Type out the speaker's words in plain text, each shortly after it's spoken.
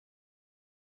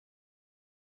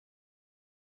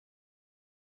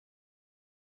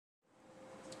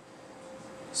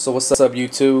So what's up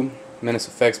YouTube, Menace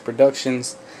Effects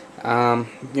Productions.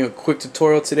 Quick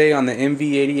tutorial today on the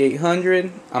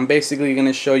MV-8800. I'm basically going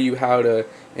to show you how to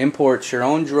import your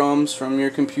own drums from your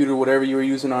computer, whatever you were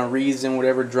using on Reason,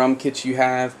 whatever drum kits you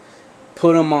have.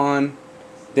 Put them on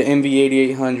the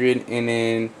MV-8800 and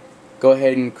then go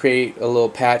ahead and create a little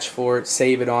patch for it,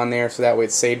 save it on there so that way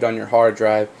it's saved on your hard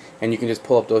drive and you can just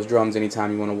pull up those drums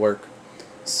anytime you want to work.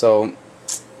 So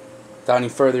without any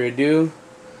further ado,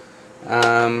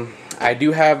 I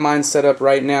do have mine set up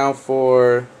right now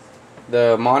for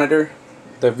the monitor,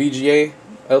 the VGA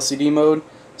LCD mode.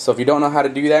 So if you don't know how to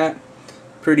do that,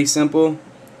 pretty simple.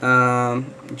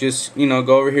 Just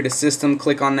go over here to System,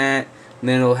 click on that, and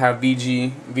then it'll have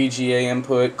VGA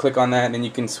input. Click on that, and then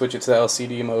you can switch it to the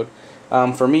LCD mode.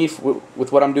 For me,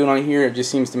 with what I'm doing on here, it just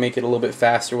seems to make it a little bit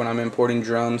faster when I'm importing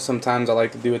drums. Sometimes I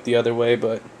like to do it the other way,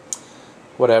 but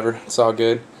whatever, it's all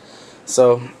good.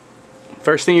 So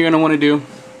first thing you're going to want to do,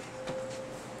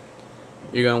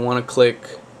 you're going to want to click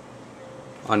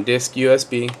on disk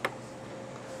USB.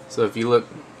 So if you look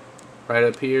right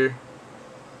up here,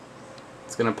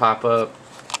 it's going to pop up.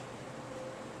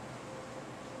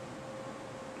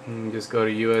 And just go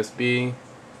to USB.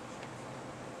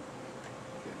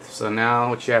 So now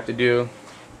what you have to do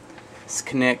is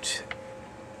connect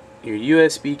your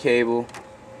USB cable,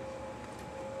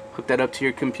 hook that up to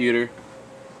your computer,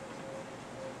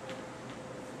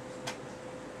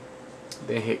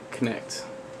 then hit connect.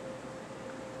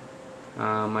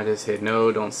 I just hit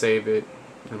no, don't save it.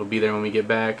 It'll be there when we get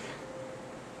back.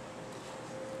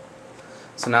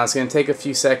 So now it's going to take a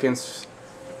few seconds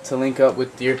to link up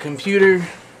with your computer.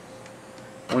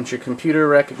 Once your computer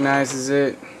recognizes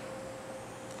it,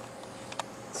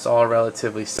 it's all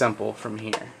relatively simple from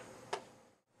here.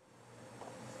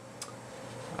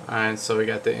 Alright, so we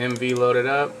got the MV loaded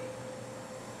up.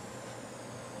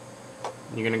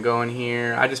 You're going to go in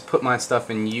here. I just put my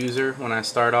stuff in user when I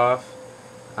start off.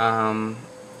 I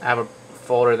have a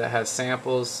folder that has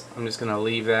samples. I'm just going to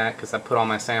leave that because I put all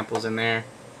my samples in there.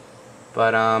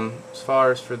 But as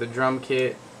far as for the drum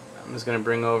kit, I'm just going to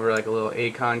bring over like a little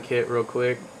Acon kit real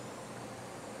quick.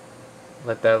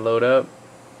 Let that load up.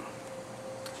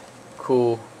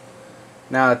 Cool.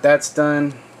 Now that that's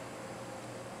done,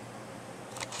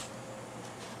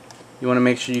 you want to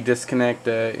make sure you disconnect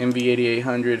the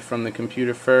MV-8800 from the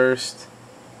computer first.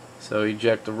 So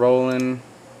eject the Roland.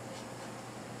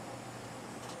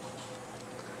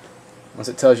 Once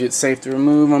it tells you it's safe to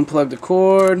remove, unplug the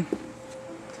cord,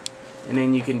 and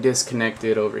then you can disconnect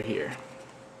it over here.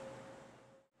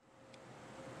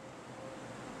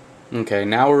 Okay,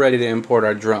 now we're ready to import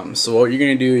our drums. So what you're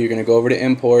going to do, you're going to go over to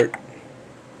import,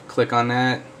 click on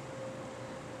that,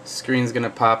 screen's going to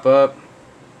pop up.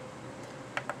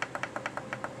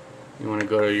 You want to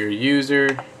go to your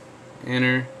user,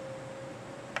 enter,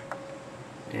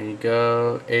 there you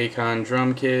go, Acon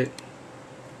drum kit.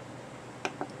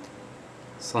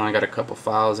 So I got a couple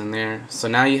files in there. So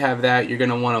now you have that, you're going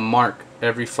to want to mark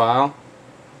every file.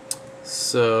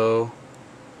 So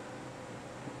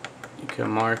you can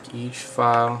mark each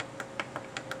file.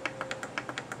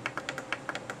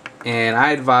 And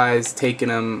I advise taking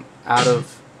them out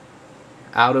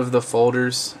of the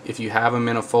folders if you have them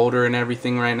in a folder and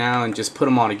everything right now, and just put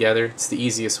them all together. It's the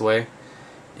easiest way.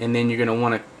 And then you're going to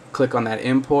want to click on that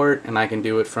import, and I can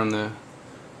do it from the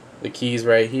keys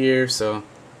right here. So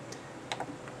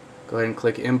go ahead and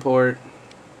click import.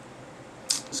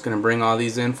 Just going to bring all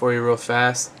these in for you real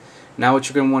fast. Now what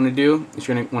you're going to want to do is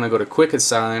you're going to want to go to quick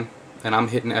assign, and I'm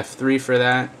hitting F3 for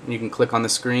that. You can click on the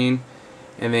screen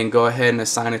and then go ahead and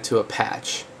assign it to a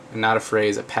patch, and not a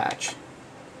phrase, a patch.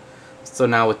 So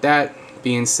now with that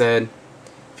being said,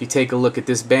 if you take a look at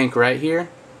this bank right here,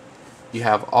 you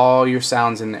have all your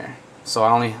sounds in there. So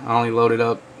I only loaded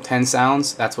up 10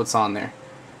 sounds. That's what's on there.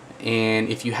 And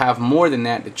if you have more than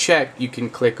that to check, you can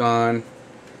click on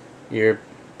your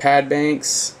pad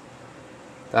banks.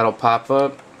 That'll pop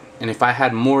up. And if I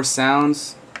had more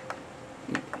sounds,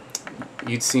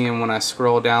 you'd see them when I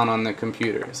scroll down on the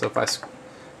computer. So if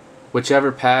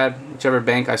whichever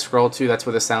bank I scroll to, that's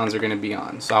where the sounds are going to be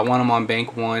on. So I want them on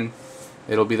bank 1.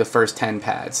 It'll be the first 10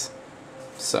 pads.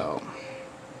 So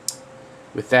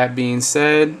with that being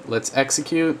said, let's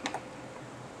execute.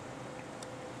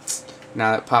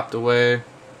 Now that popped away.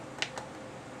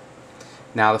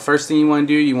 Now the first thing you want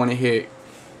to do, you want to hit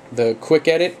the quick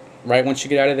edit right once you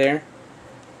get out of there.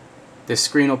 This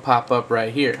screen will pop up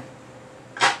right here.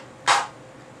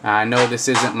 I know this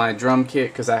isn't my drum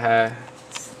kit because I had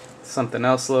something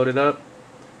else loaded up.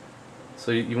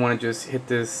 So you want to just hit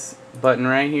this button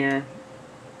right here.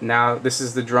 Now this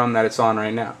is the drum that it's on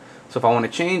right now. So if I want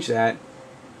to change that,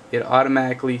 it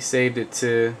automatically saved it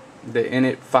to the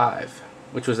init 5,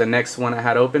 which was the next one I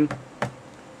had open.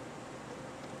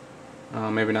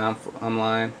 Maybe not, I'm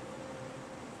lying.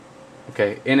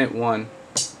 Okay, init 1.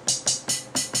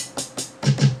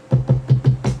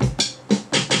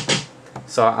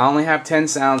 So I only have 10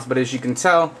 sounds, but as you can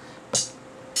tell,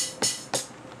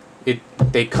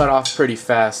 they cut off pretty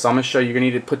fast. So I'm going to show you, you're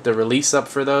going to need to put the release up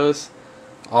for those.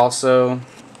 Also,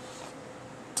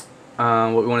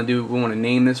 what we want to do, we want to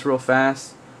name this real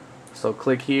fast. So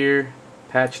click here,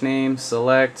 patch name,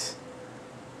 select,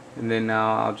 and then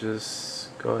now I'll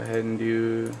just go ahead and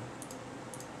do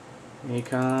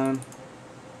Acon.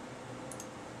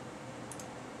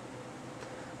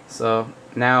 So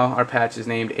now our patch is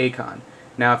named Acon.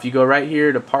 Now if you go right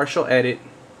here to partial edit,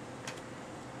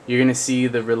 you're going to see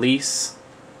the release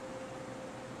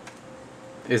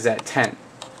is at 10.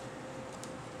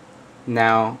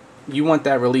 Now you want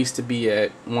that release to be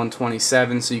at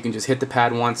 127, so you can just hit the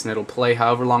pad once and it'll play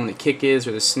however long the kick is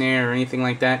or the snare or anything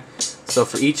like that. So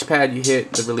for each pad you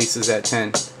hit, the release is at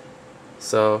 10.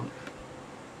 So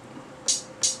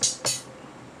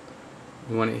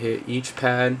you want to hit each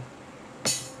pad,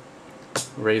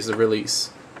 raise the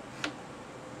release.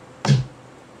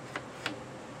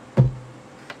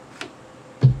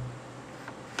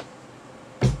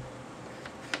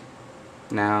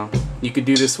 Now you could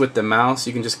do this with the mouse.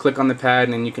 You can just click on the pad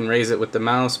and then you can raise it with the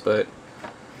mouse, but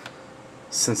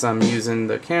since I'm using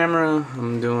the camera,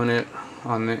 I'm doing it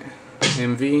on the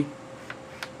MV.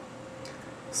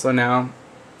 So now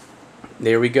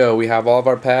there we go, we have all of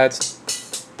our pads.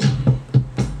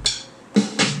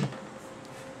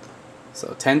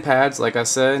 So 10 pads, like I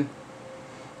said.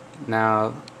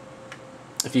 Now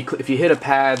if you hit a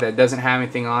pad that doesn't have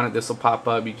anything on it, this will pop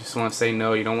up. You just want to say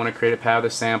no, you don't want to create a pad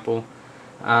with a sample.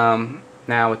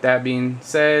 Now with that being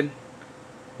said,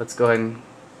 let's go ahead and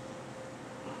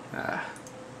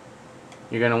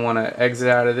you're going to want to exit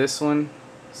out of this one.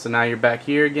 So now you're back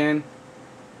here again.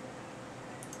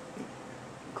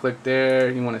 Click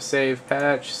there, you want to save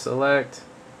patch, select.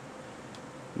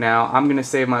 Now I'm going to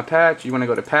save my patch. You want to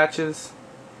go to patches.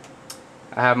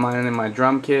 I have mine in my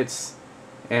drum kits,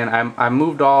 and I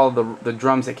moved all the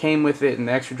drums that came with it and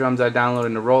the extra drums I downloaded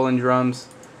into rolling drums.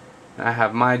 And I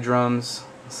have my drums.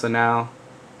 So now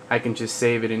I can just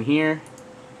save it in here,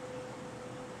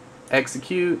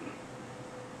 execute,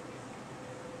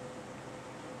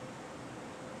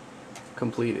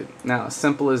 completed. Now as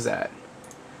simple as that.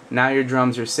 Now your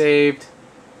drums are saved.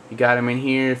 You got them in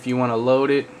here. If you want to load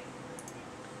it,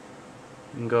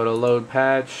 you can go to load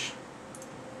patch.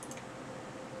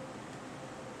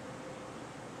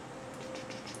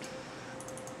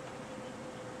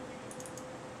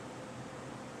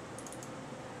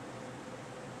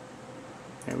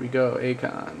 There we go,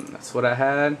 Acon. That's what I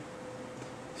had.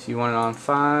 So you want it on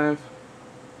 5.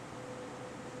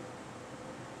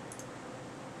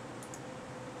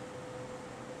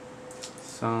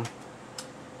 So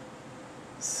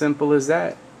simple as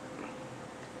that.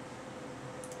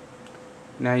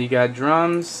 Now you got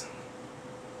drums.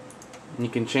 You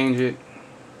can change it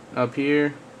up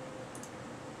here.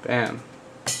 Bam.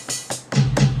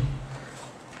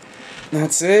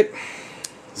 That's it.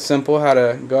 Simple how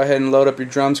to go ahead and load up your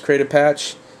drums, create a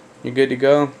patch, you're good to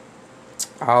go.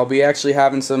 I'll be actually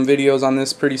having some videos on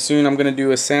this pretty soon. I'm gonna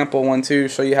do a sample one too,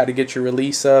 show you how to get your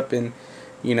release up and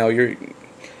you know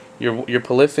your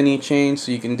polyphony change,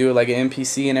 so you can do it like an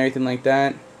MPC and everything like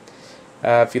that.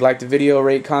 If you liked the video,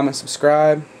 rate, comment,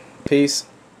 subscribe. Peace.